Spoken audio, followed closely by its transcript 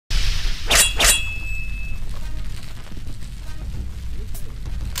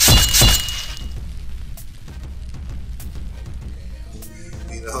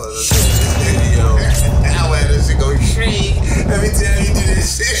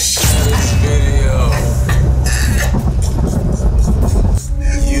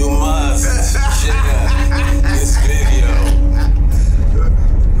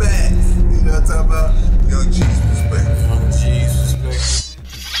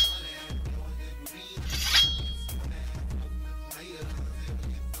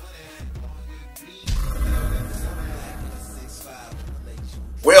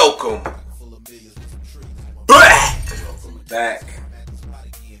back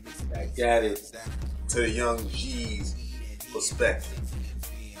at it. To the young G's perspective.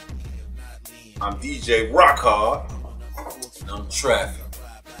 I'm DJ RockHard. And I'm Traffic.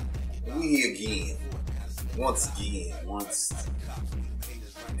 We here again. Once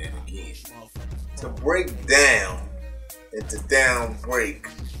and again. To break down and to down break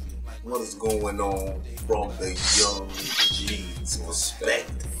what is going on from the young G's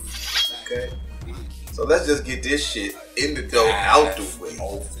perspective. Okay? So let's just get this shit in the dope out the way.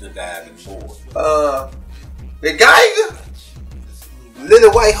 Off the diving board. The Geiger, Lily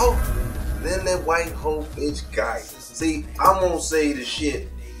White Hope, bitch Geiger. See, I'm gonna say the shit.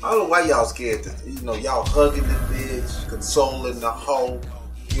 I don't know why y'all scared to, y'all hugging the bitch, consoling the hoe.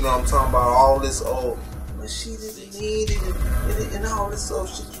 You know what I'm talking about? All this old, but she didn't need it, and all this old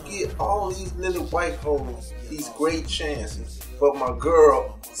shit. You get all these little white hoes, these great chances. But my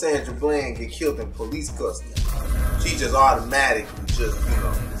girl, Sandra Bland, get killed in police custody. She just automatically you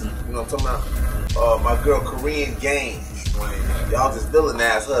know what I'm talking about? My girl Korean Gaines, y'all just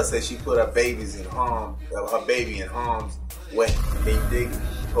villainize her, say she put her baby in harm's way. Can you dig it?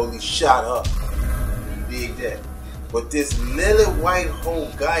 Police shot her. Can you dig that? But this lily white hoe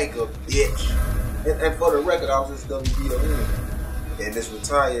Geiger bitch, and for the record, I was just WBON, and this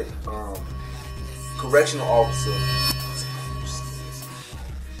retired correctional officer,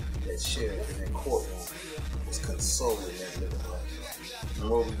 that sheriff in that courtroom was consoling that little black.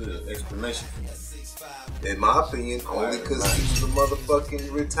 What was the explanation? In my opinion, only because he was a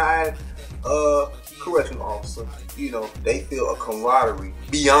motherfucking retired correctional officer. They feel a camaraderie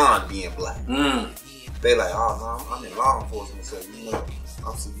beyond being black. They like, oh no, I'm in law enforcement, so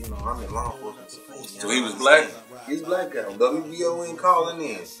I'm in law enforcement. So he was black? He's black guy. WBON calling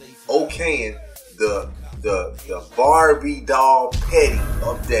in, okaying the Barbie doll petty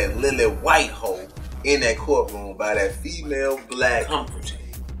of that lily white hoe in that courtroom by that female black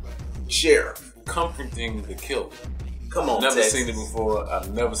sheriff. Comforting the killer. Come on, never Texas. seen it before.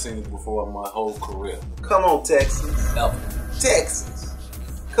 I've never seen it before in my whole career. Come on, Texas. Ever. Texas.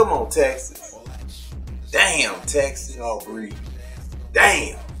 Come on, Texas. Damn, Texas. Y'all breathe.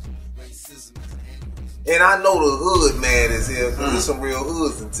 Damn. And I know the hood mad as hell because there's some real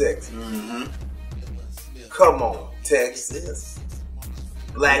hoods in Texas. Come on, Texas.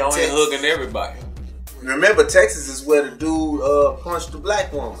 Black Y'all Texas. ain't hugging everybody. Remember, Texas is where the dude punched the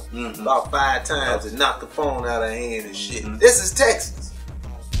black woman about 5 times and knocked the phone out of her hand and shit. This is Texas.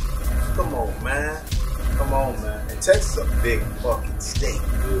 Come on, man. Come on, man. And Texas is a big fucking state.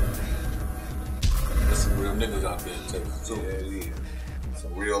 There's some real niggas out there in Texas too. Yeah, it is.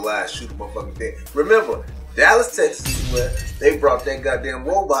 Some real lies, shoot a motherfucking dead. Remember, Dallas, Texas is where they brought that goddamn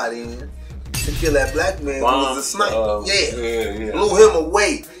robot in to kill that black man who was a sniper. Yeah. Blew him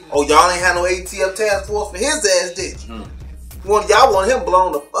away. Oh, y'all ain't had no ATF task force for his ass, did you? Y'all want him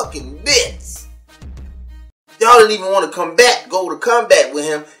blown to fucking bits. Y'all didn't even want to go to combat with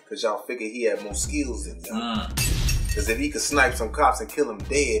him, because y'all figured he had more skills than y'all. Because if he could snipe some cops and kill them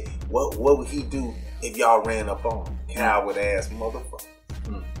dead, what would he do if y'all ran up on him? Coward ass motherfucker.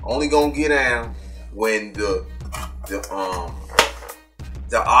 Only gonna get down when the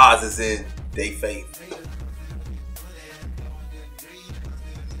odds is in they favor.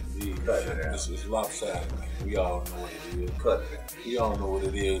 Cut it out. It's lopsided. We all know what it is. Cut it out. We all know what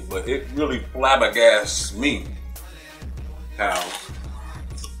it is, but it really flabbergasts me how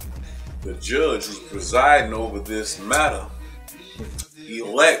the judge who's presiding over this matter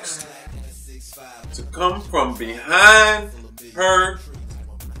elects to come from behind her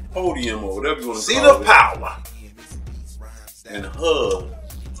podium or whatever you want to See call the it, power. and hug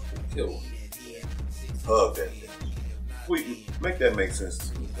the killer. Hug that bitch. Wait, make that make sense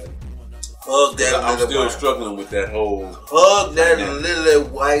to me, buddy. Hug that I'm little still white. struggling with that whole. Hug that little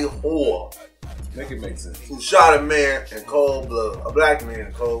white whore Make it make sense. who shot a man in cold blood, a black man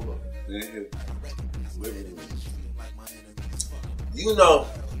in cold blood. You know,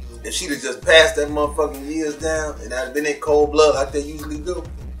 if she'd have just passed that motherfucking years down and I'd have been in cold blood like they usually do,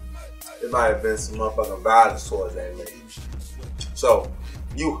 there might have been some motherfucking violence towards that lady. So,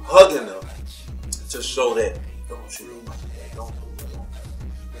 you hugging her to show that, don't shoot her,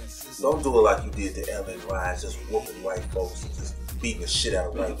 don't do it like you did to Ellen Wise, just whooping white folks and just beating the shit out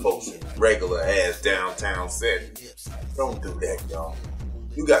of white folks in regular ass downtown setting. Don't do that, y'all.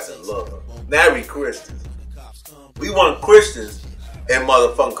 You got to love. Marry Christians. We want Christians and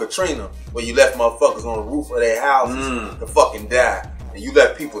motherfucking Katrina, where you left motherfuckers on the roof of their houses to fucking die. And you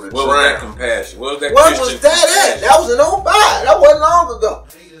left people to drown. What was that compassion? What was that What Christian was that compassion? at? That was in 05. That wasn't long ago.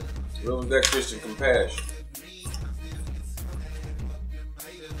 What was that Christian compassion?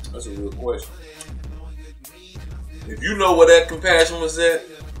 That's a real question. If you know where that compassion was at,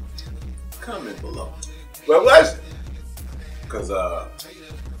 comment below. Where was it? Because that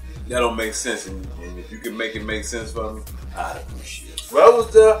don't make sense. And if you can make it make sense for me, I'd appreciate it. Where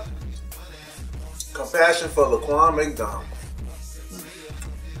was the compassion for Laquan McDonald?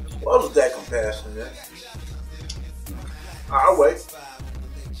 What was that compassion, man? I'll wait.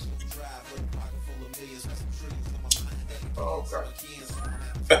 Oh, okay.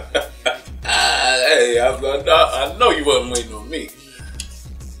 Hey, I know you wasn't waiting on me.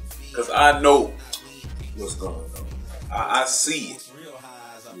 Because I know what's going on. I see it.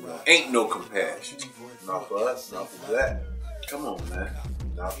 You know, ain't no compassion. Not for us, not for that. Come on, man.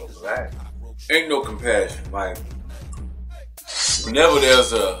 Not for that. Ain't no compassion. Like, whenever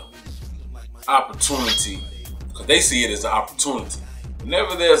there's a opportunity, because they see it as an opportunity.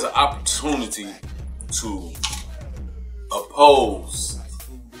 Whenever there's an opportunity to oppose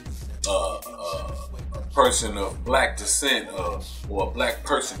a person of black descent or a black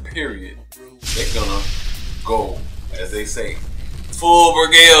person, period, they're gonna go, as they say, full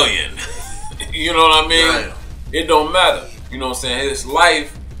Burgalian. You know what I mean? Right. It don't matter. You know what I'm saying? His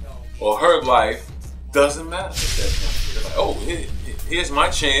life or her life doesn't matter at that point. They're like, oh, here's my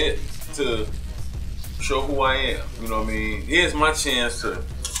chance to show who I am. You know what I mean? Here's my chance to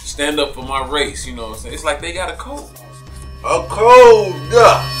stand up for my race. You know what I'm saying? It's like they got a code. A code. It's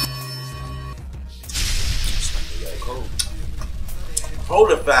like they got a code.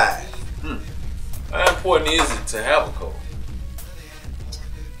 Codified. How important is it to have a code?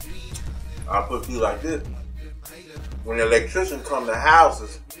 I'll put you like this. When the electrician come to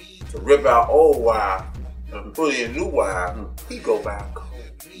houses to rip out old wire and put in new wire, he go by a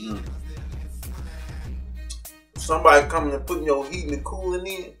code. Somebody coming and putting your heating and cooling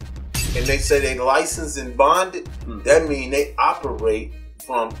in, and they say they licensed and bonded, that means they operate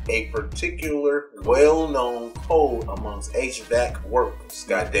from a particular well-known code amongst HVAC workers.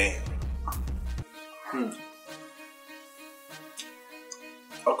 Goddamn.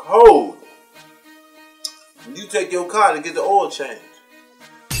 A code. You take your car to get the oil change.